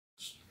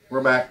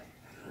we're back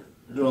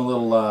doing a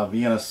little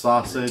Vienna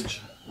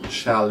sausage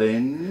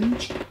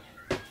challenge.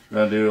 We're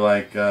gonna do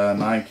like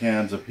 9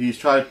 cans a piece.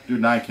 Try to do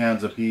 9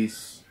 cans a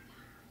piece.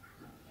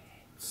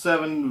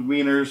 7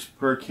 wieners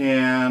per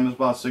can. It's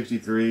about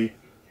 63.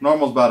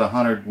 Normal's about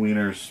 100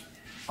 wieners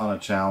on a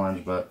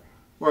challenge, but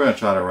we're gonna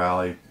try to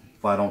rally.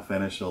 If I don't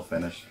finish, he'll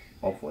finish.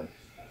 Hopefully.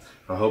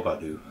 I hope I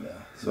do. Yeah.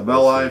 So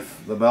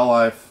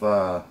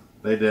TheBellLife,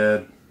 they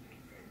did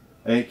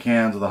 8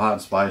 cans of the hot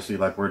and spicy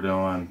like we're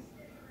doing.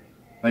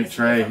 I think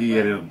Trey, he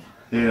ate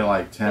it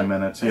like 10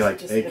 minutes. He ate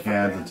like 8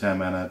 cans in 10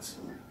 minutes.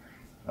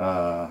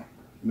 Another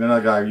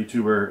guy,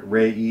 YouTuber,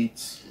 Ray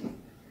Eats,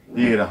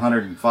 he ate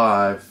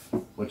 105,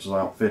 which is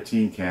about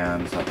 15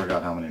 cans. I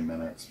forgot how many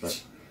minutes,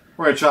 but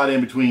we're going to try it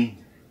in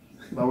between.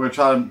 But we're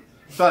going to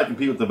try to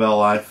compete with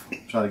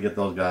TheBellLife, try to get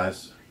those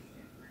guys.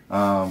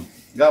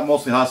 Got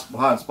mostly hot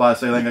and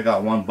spicy. I think I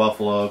got 1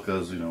 buffalo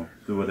because, you know,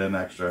 threw it in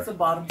extra. It's the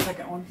bottom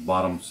second one.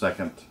 Bottom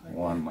second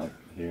one, like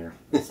here.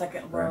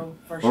 Second row.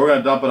 First we're going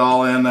to dump it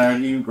all in there.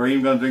 We're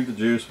even going to drink the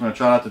juice. We're going to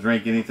try not to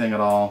drink anything at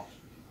all.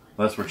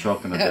 Unless we're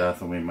choking to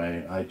death, and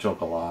I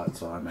choke a lot,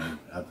 so I may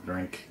have to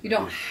drink. You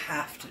don't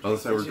have to. I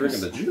was saying we're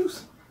drinking the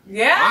juice.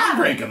 Yeah. I'm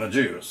drinking the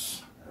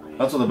juice.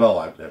 That's what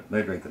TheBellLife did.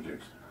 They drink the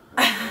juice.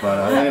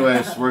 But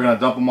anyways, we're going to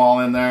dump them all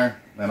in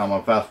there, and I'm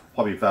going to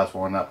probably fast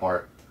forward that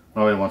part.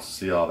 Nobody wants to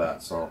see all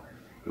that, so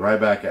be right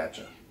back at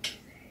you.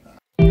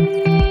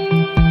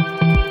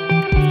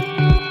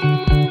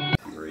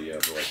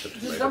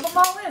 Just dump them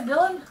all in,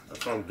 Dylan.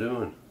 That's what I'm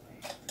doing.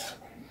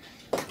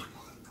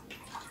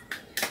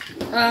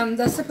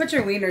 That's to put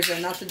your wieners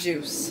in, not the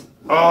juice.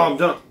 Oh, I'm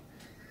done.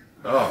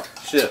 Oh,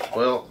 shit.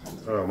 Well,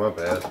 oh, my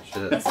bad.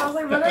 Shit. That sounds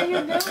like, what are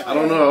you doing? I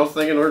don't know. I was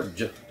thinking we're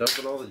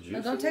dumping all the juice.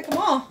 No, don't take them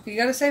all. You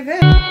gotta save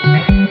him.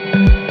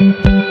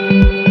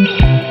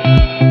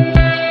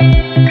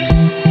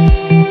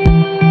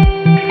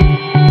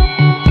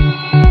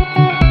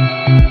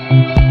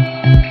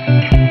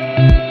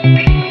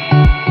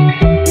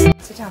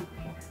 Sit down.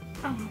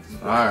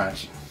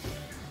 Alright.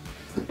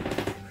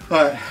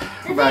 Alright,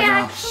 we're back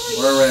now.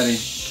 We're ready.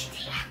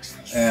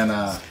 And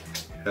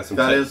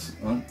that is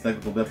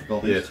technical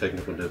difficulties. Yeah,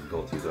 technical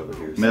difficulties over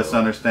here.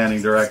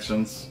 Misunderstanding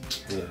directions.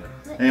 Yeah.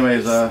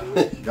 Anyways,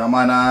 got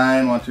my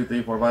 9. 1, 2,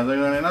 3, 4, 5,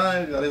 6, 7, 8,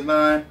 9. Got his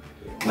 9.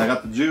 And I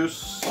got the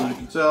juice. As you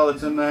can tell,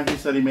 it's in there. He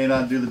said he may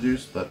not do the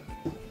juice, but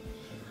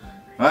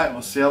alright,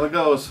 we'll see how it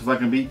goes. If I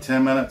can beat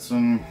 10 minutes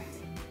and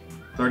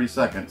 30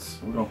 seconds.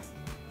 We'll go.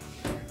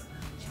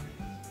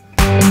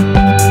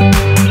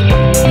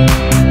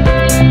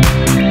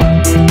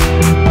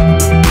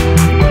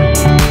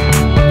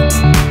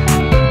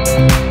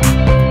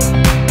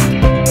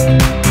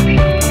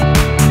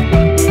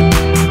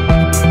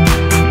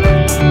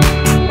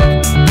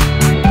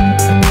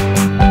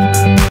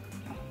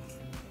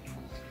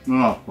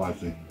 Not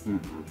spicy.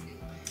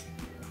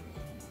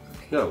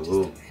 Got a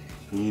little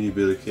teeny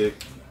bit of kick.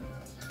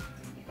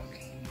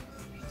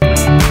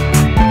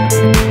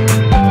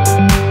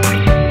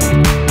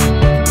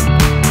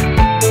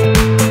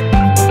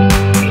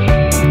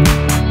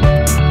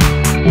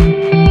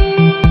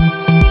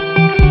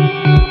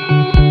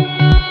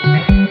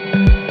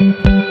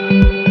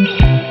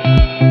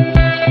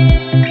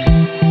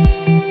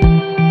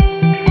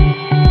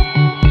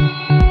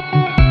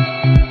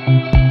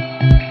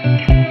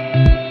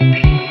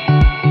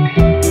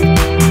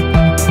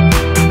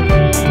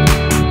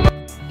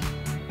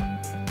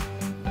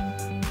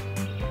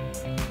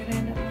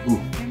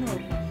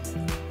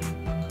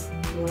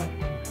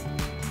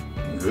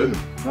 Good.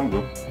 I'm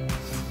good.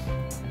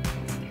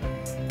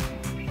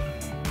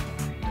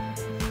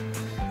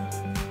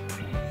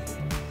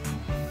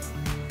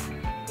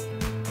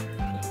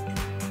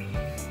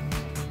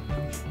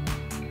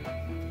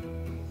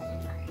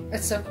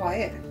 It's so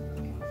quiet.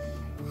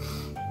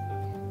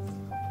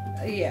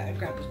 Yeah,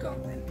 Grandpa's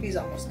going then. He's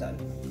almost done.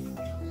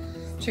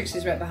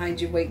 Trixie's right behind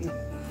you waiting.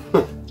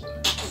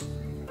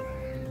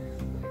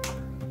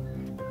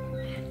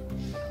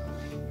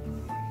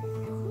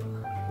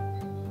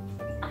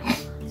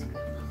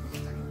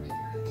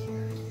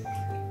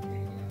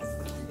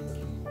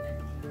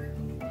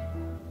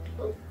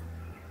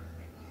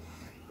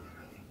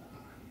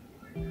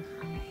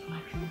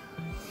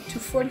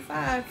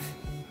 $2.45.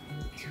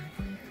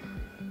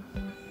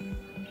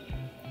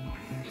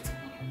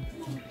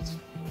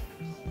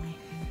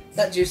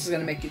 That juice is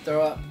gonna make you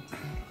throw up.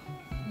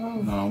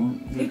 No.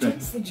 He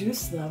drinks the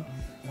juice though.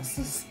 That's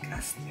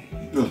disgusting.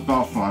 It's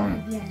not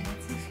fine. Yeah,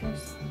 that's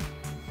disgusting.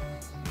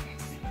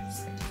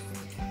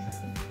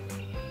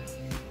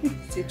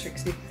 See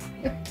Trixie.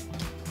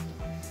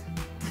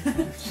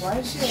 Why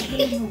is she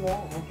opening the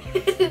wall?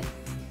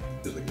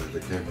 Just like there's a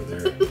camera there.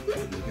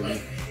 Look at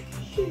me.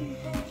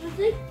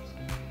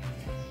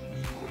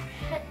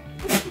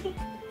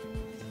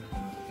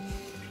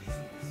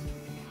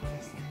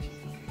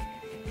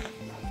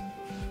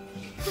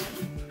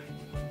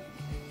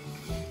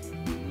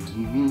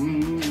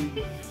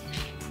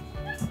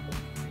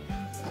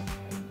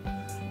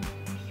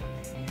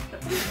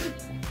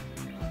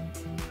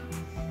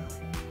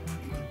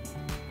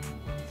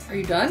 Are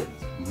you done?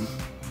 Mm-hmm.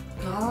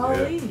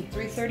 Golly.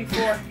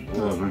 334.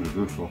 Oh, really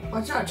beautiful.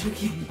 Watch out,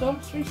 Tricky.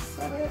 Don't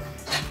reset it.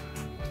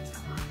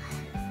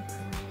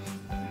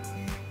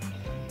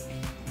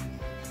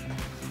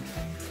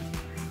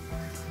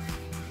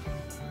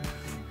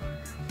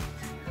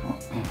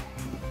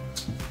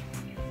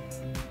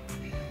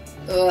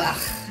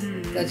 Ugh,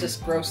 that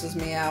just grosses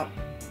me out.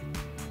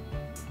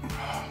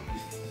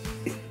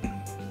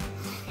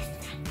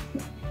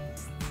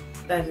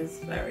 That is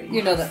very.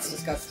 You know that's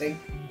disgusting.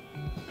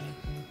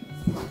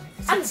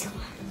 I'm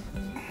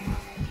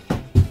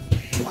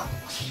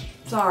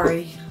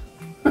sorry.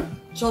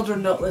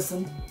 Children don't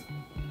listen.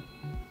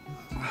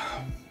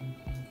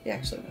 You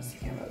actually missed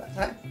the camera that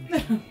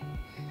time.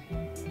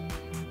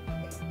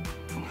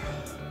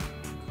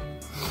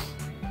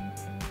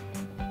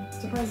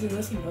 Surprised you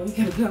listened though. You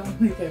could have done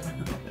anything.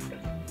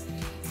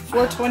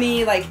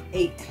 420, like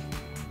 8.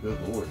 Good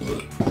lord.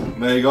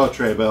 There you go,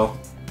 Trey Bell.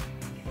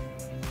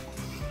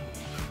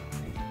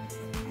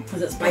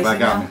 Is it spicy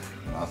Back at now? me.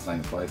 Not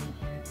saying spicy.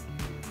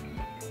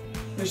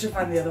 We should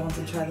find the other ones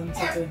and try them.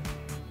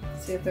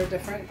 See if they're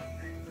different.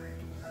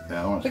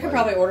 Yeah, I want We could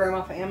probably order them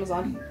off of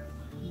Amazon.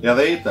 Yeah,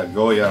 they eat the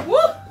Goya.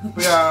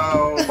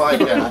 Yeah, my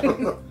cat.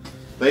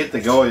 They eat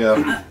the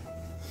Goya.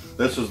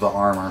 This is the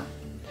armor.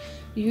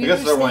 I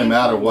guess it doesn't really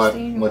matter what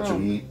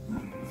you eat.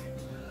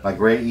 Like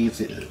Ray eats,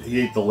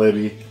 he ate the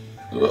Libby.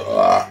 So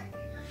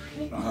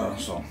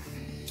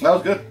that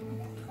was good.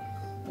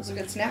 That was a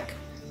good snack.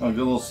 A good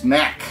little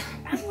snack.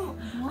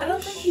 I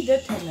don't think he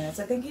did 10 minutes.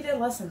 I think he did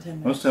less than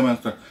 10 It was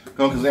minutes. 10 minutes.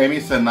 Because Amy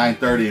said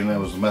 9:30 and it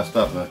was messed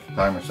up. And the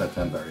timer said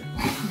 10:30.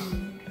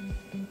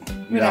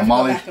 We'd have to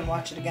go back and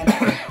watch it again.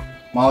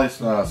 Molly's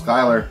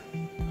Schuyler,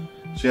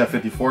 she ate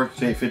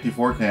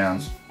 54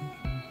 cans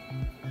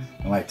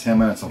in like 10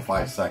 minutes and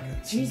 5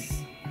 seconds.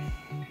 Jeez.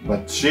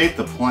 But she ate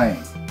the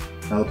plain.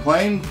 Now the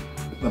plain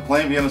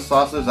Vienna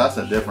sausage, that's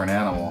a different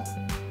animal.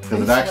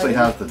 Because it actually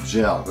has the I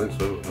gel. think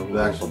so.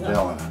 The actual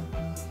gel in it.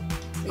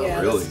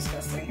 Yeah, really? that's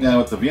disgusting. Yeah,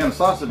 with the Vienna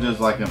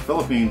sausages, like in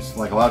Philippines,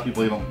 like a lot of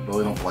people eat them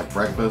for like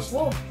breakfast,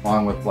 Whoa.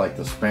 along with like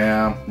the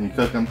spam, and you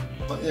cook them.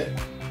 But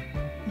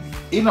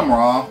eating them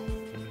raw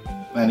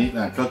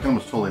and cooking them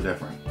is totally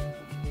different.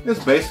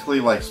 It's basically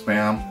like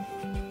spam.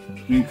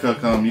 You can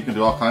cook them, you can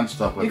do all kinds of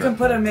stuff with You it. can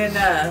put them in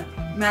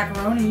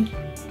macaroni.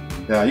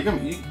 Yeah, you can.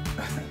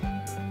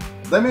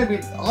 They may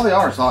be all they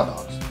are is hot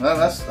dogs.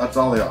 That's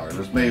all they are.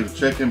 Just made with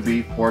chicken,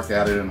 beef, pork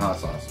added in hot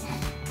sauce.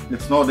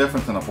 It's no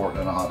different than a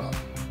hot dog.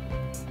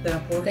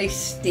 They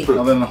stink.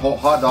 Well, then the whole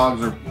hot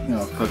dogs are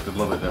cooked a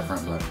little bit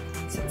different, but.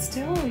 Sit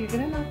still, you're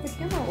gonna knock the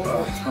camera over.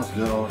 Oh, it smells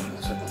good.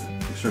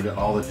 You sure get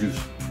all the juice.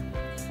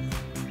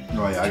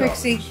 Oh yeah,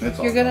 Trixie, it's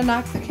all you're gonna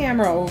knock the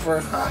camera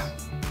over. Ah.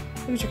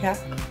 Who's your cat?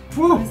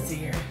 Woo. Let's see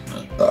here.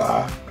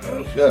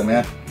 That's good,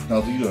 man.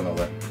 How's you doing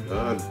over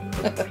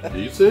there?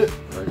 Decent,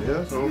 I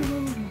guess. Oh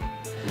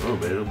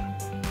man.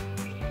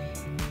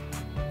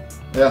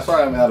 Yeah,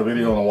 sorry I haven't had a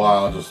video in a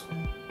while. I've just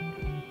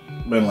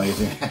been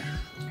lazy.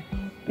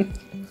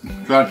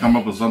 Try to come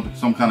up with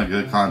some kind of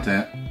good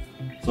content.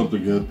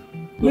 Something good.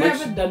 We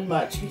haven't done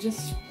much. We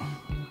just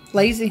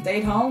Lazy.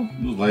 stayed home.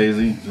 Just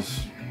lazy.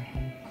 Just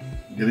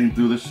getting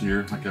through this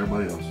year like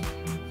everybody else.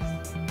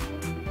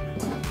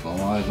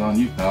 All eyes on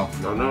you, pal.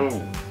 No.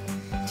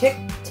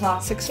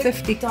 TikTok.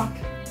 650. TikTok.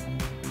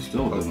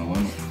 Still within the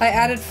limit. I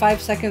added 5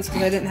 seconds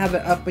because I didn't have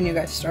it up when you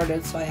guys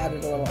started, so I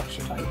added a little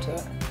extra time to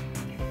it.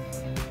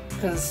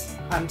 Because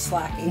I'm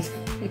slacking.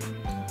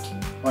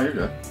 Oh, you're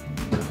good.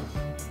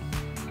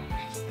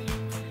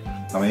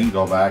 I mean, you can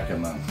go back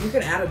and You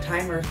can add a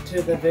timer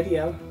to the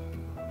video.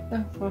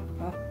 Oh,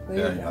 well,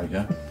 there you go.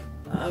 yeah.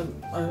 I'm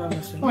I mean,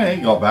 you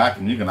can go back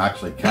and you can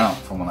actually count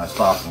from when I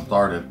stopped and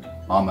started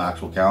on the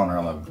actual counter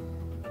on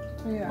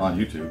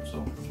YouTube.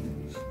 So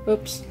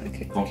Oops.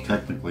 Okay. don't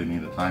technically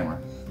need a timer.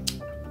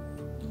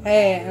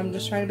 Hey, I'm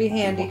just trying to be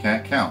handy. People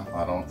can't count.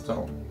 I don't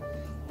tell them.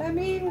 I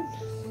mean,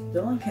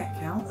 Dylan can't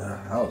count.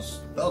 That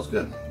was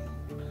good.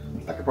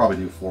 I could probably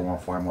do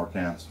 5 more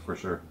cans for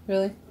sure.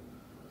 really?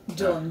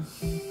 Dylan.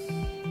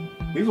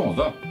 He's almost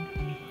done.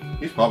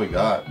 He's probably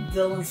got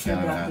Dylan still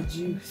Yeah, got man. the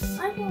juice.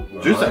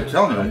 juice. I'm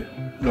telling you,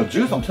 the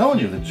juice. I'm telling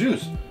you, the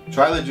juice.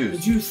 Try the juice.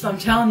 The juice. I'm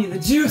telling you, the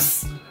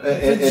juice.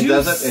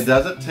 It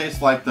doesn't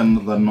taste like the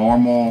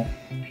normal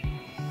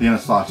Vienna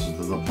sausage.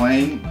 The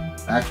plain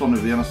actual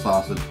Vienna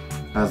sausage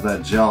has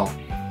that gel.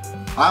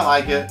 I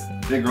like it.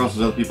 It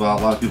grosses other people out.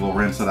 A lot of people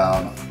rinse it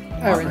out.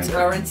 I rinse it.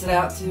 I'll rinse it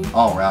out too.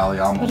 Oh, rally!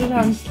 I'm Put on it the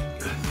on. beast.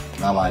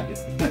 I like it.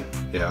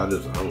 Yeah, I'll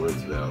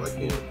rinse it out. I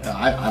can't. Yeah,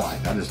 I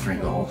like it. I just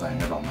drink the whole thing.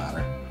 It don't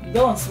matter.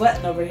 Dylan's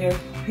sweating over here.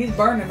 He's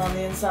burning on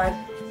the inside.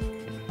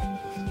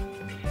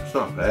 It's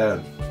not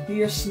bad.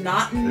 You're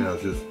snotting. Yeah,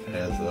 it just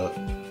adds up.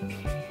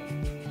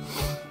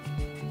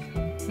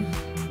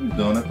 You're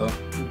doing it though.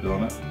 You're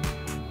doing it.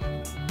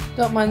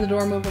 Don't mind the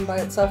door moving by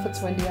itself.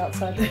 It's windy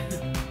outside.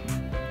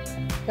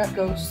 Got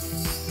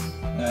ghosts.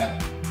 Yeah.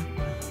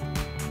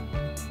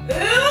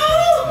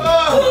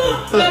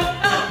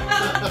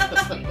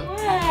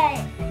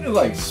 You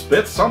like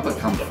spit something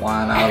comes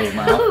flying out of his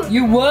mouth.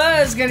 You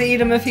was gonna eat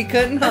them if you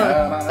couldn't,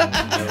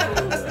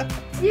 huh?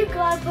 You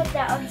gotta put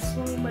that on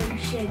slow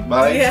motion.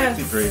 About Yes.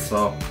 863,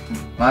 so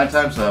 9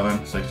 times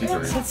 7,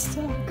 63. That's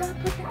still. You gotta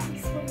put that on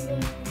slow motion.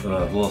 A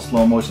little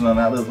slow motion on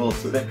that little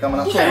spit coming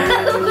up. The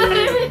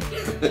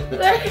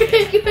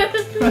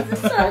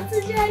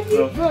sausage at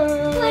you.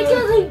 Like I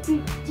was like.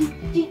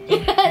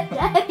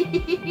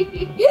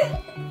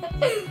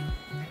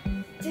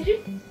 Did you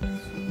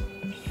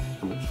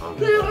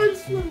put it on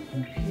slow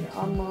motion?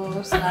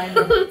 Almost 9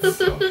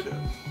 minutes.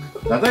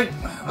 I think,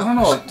 I don't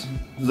know,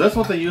 is this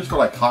what they use for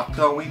like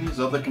cocktail weenies? Is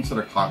that what they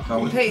consider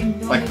cocktail weenies?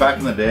 Peyton. Like back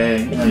in the day?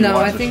 You know, you No,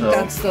 watch I the think show.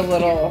 that's the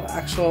little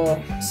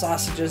actual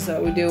sausages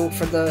that we do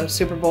for the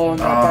Super Bowl and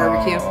the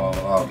barbecue.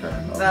 Oh, okay.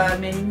 The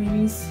mini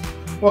minis.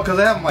 Well, because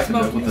they have them like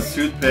with the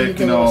toothpick,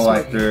 you know,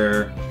 like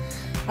they're...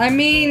 I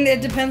mean,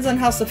 it depends on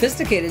how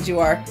sophisticated you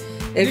are.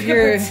 If You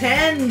you're can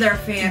pretend they're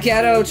fancy.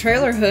 ghetto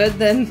trailer hood,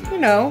 then, you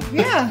know,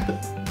 yeah.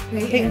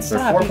 Peyton, They're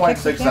stop. You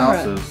kicked the 4.6 camera.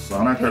 ounces,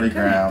 130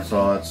 grams,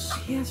 so it's...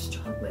 He has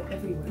chocolate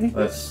everywhere.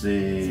 Let's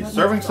see.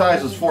 Serving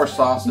size is 4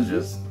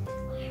 sausages.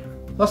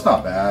 That's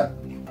not bad.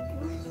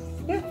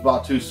 Yeah.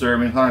 About 2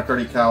 servings,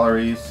 130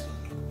 calories.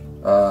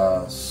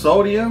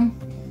 Sodium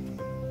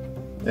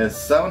is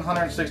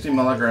 760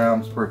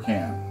 milligrams per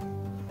can.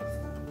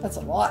 That's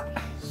a lot.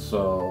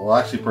 So, well,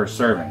 actually per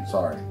serving.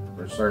 Sorry,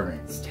 per serving.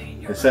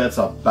 They said it's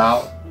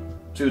about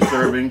 2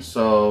 servings,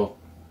 so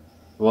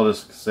we'll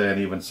just say an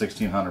even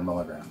 1,600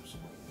 milligrams.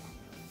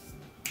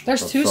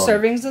 There's So 2 sodium.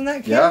 servings in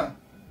that can? Yeah.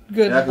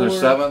 Good Yeah, 'cause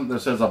there's Lord. 7.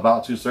 This says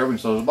about 2 servings,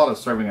 so it's about a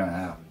serving and a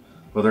half.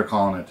 But they're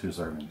calling it 2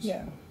 servings.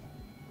 Yeah.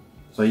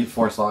 So eat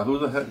 4 sausages. Who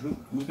the heck?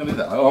 Who's gonna do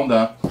that? Oh, I'm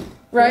done.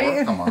 Right?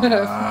 4? Come on.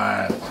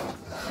 Okay,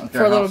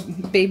 For little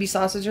baby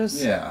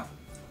sausages? Yeah.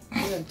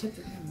 You're gonna tip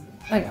your hand.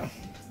 I know.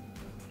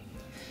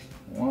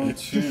 1,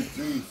 2,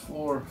 3,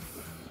 4,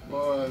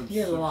 5.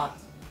 You have a lot.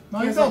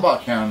 No, you got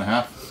about a can and a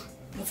half.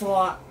 That's a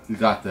lot. You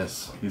got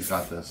this. He's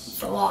got this.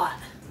 It's a lot.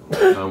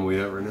 What time we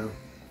at right now?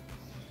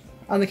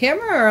 On the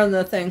camera or on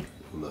the thing?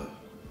 On the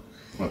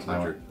What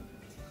time?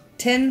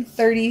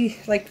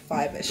 10:30, like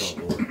 5-ish.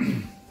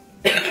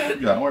 Yeah,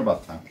 don't worry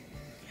about the time.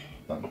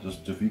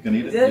 Just if you can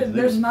eat it.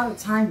 There's not a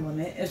time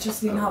limit. It's just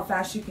seeing how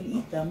fast you can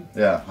eat them.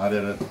 Yeah, I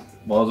did it.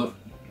 What was it?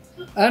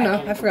 I don't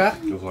know. I forgot.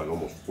 It was like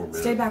almost 4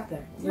 minutes. Stay back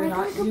there. You're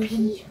not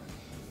using.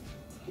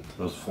 It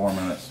was 4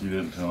 minutes. You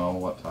didn't know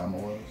what time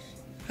it was.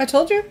 I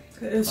told you.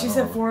 She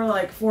said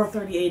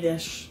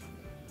 4:38ish.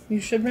 You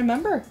should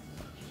remember.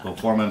 So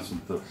 4 minutes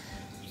and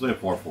say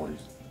 4:40.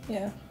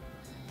 Yeah.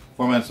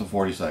 4 minutes and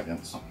 40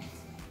 seconds.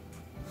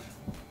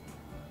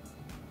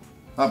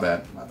 Not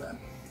bad. Not bad.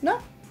 No.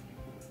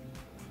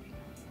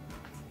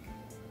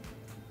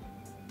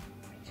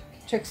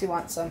 Trixie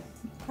wants some.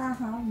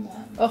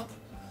 Oh.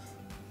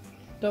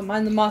 Don't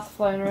mind the moth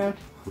flying around.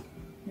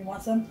 You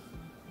want some?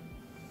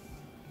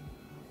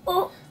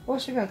 Oh, Oh,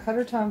 she's gonna cut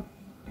her tongue.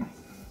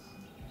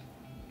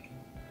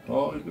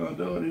 Oh, he's gonna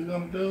do it. He's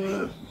gonna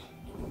do it.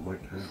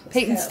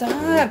 Peyton,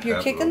 stop.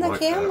 You're kicking the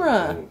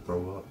camera.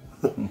 Throw up.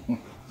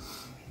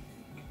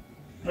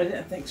 I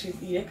didn't think she'd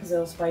eat it because it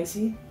was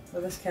spicy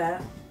for this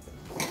cat.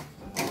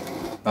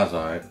 That's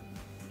alright.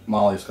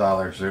 Molly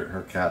Schuyler,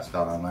 her cat's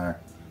got on there.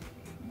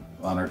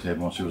 On her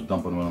table when she was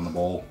dumping one in the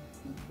bowl.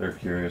 They're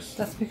curious.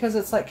 That's because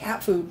it's like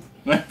cat food.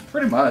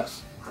 Pretty much.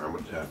 How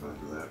much half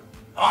after that?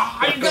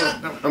 Oh, you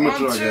got How much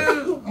do I get?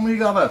 How many you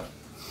got left?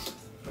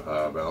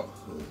 About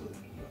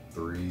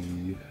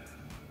 3,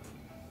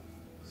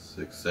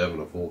 6, 7,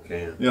 a full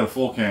can. You got a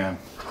full can.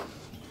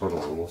 Hold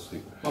on, we'll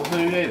see. Well,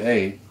 you ate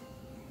 8.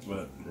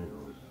 But,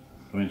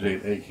 I mean, you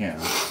ate 8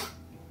 cans.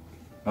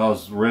 That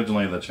was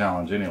originally the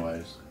challenge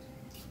anyways.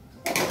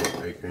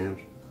 8 cans.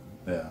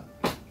 Yeah.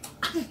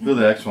 Do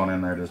the extra one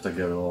in there just to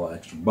give it a little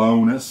extra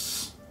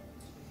bonus.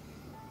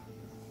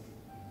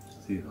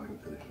 See if I can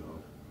finish it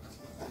off.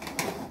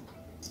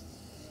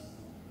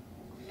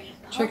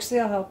 Trixie,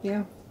 I'll help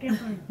you.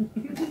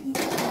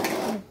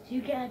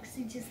 you can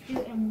actually just do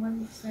it in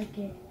 1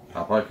 second.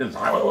 I probably could.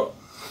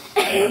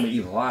 Let me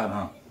eat a lot,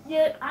 huh?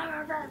 Yeah, I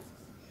love that.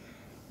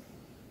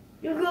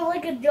 You go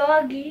like a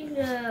dog eating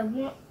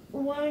a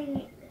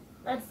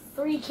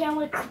 3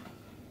 camels.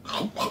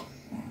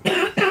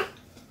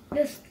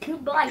 Just 2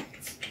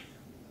 bites.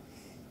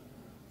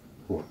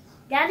 What?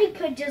 Daddy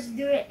could just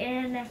do it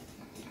in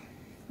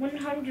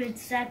 100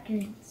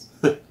 seconds.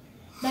 But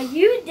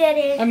you did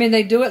it. I mean,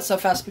 they do it so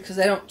fast because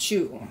they don't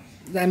chew.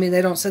 I mean,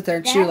 they don't sit there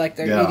and chew like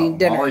they're eating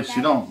dinner.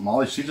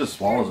 Molly, she just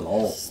swallows it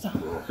whole.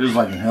 She's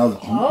like inhales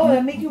it. Oh,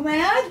 that make you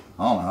mad?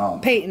 I don't know.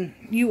 Peyton,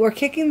 you are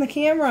kicking the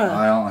camera.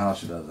 I don't know how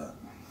she does that.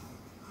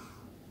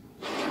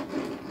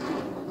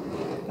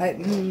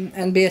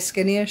 And be as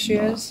skinny as she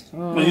is.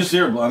 Oh. But you see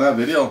her on that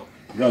video.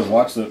 You guys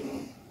watch it.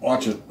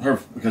 Her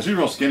because she's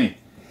real skinny,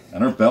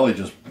 and her belly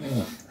just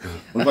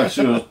looked like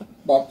she was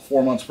about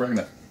 4 months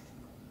pregnant.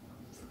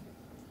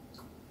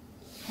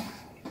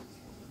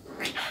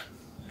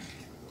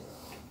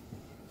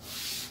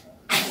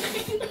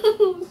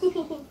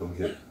 Come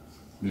get it.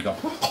 You go.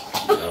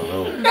 I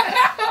don't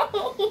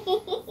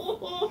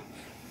know.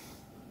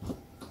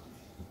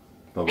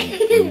 But when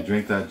you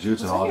drink that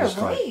juice, it all just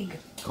like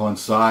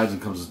coincides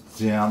and comes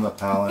down the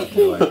palate.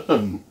 You're like,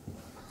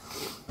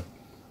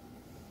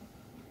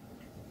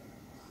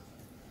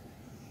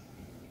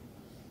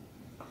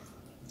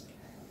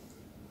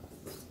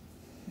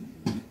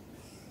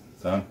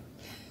 Done?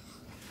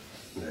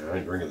 Yeah, I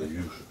ain't drinking the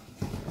juice.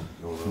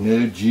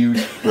 No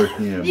juice for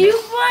him. You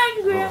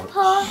won,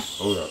 Grandpa.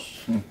 Oh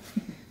yeah.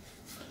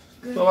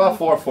 So about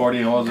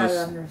 440. What was Got it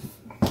this? under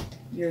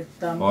your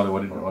thumb.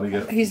 What do you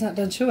get? He's not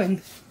done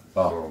chewing.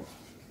 Oh.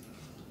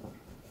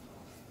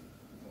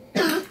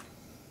 Trying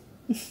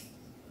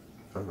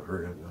to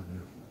hurry up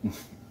now.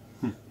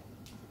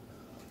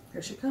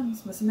 Here she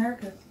comes, Miss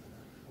America.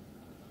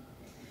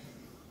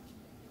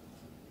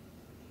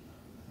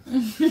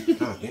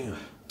 God damn.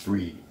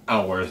 3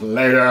 hours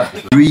later.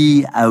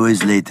 3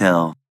 hours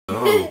later.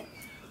 Oh.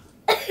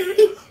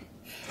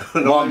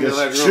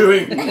 Longest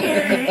chewing in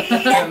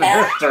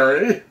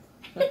history.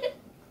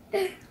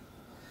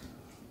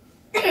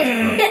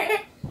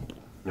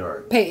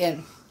 Alright.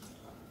 Peyton.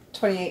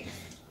 28.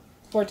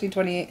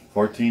 1428.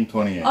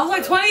 14:28. I was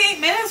like 28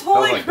 minutes?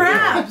 Holy like,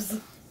 crabs!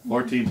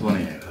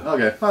 14:28.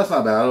 Okay, that's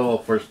not bad. We'll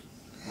first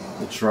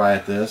try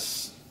at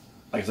this.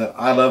 Like I said,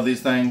 I love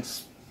these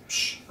things.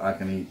 I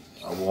can eat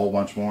a whole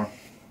bunch more.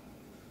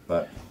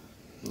 But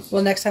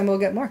Well, next time we'll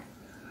get more.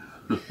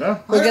 yeah,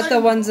 We'll get the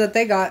ones that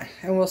they got,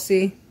 and we'll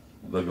see.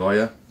 the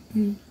Goya.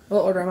 We'll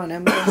order them on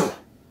Amazon.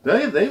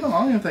 They even, I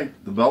don't even think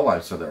the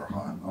TheBellLife said they were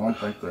hot. I don't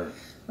think they're.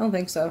 I don't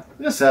think so.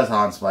 It says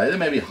hot and spicy. It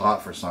may be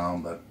hot for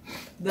some, but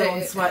The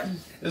one's sweating.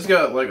 It's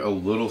got like a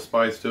little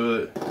spice to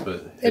it,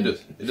 but it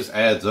just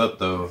adds up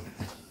though.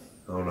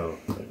 I don't know.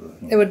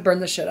 It would burn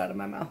the shit out of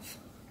my mouth.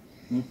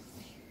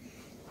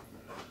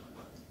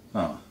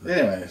 oh.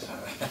 Anyways,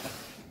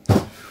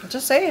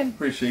 Just saying.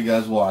 appreciate you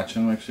guys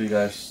watching. Make sure you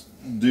guys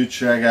do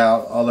check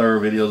out other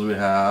videos we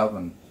have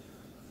and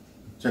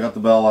check out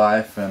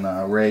TheBellLife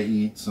and Ray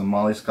Eats and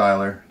Molly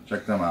Schuyler.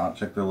 Check them out.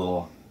 Check their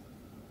little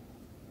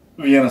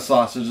Vienna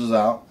sausages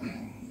out.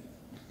 And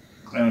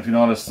if you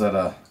notice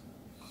that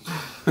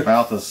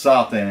Mouth is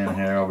Southing in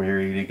here over here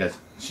eating because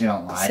she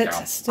don't like Sit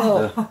them.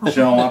 still. She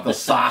don't want the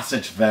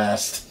sausage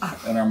vest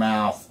in her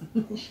mouth.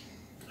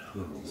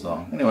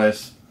 So,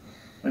 anyways,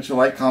 make sure you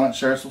like, comment,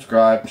 share,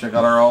 subscribe. Check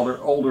out our all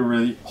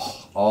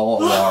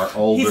of our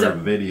older He's a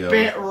videos.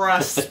 bit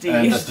rusty.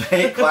 And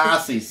stay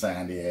classy,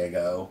 San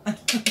Diego.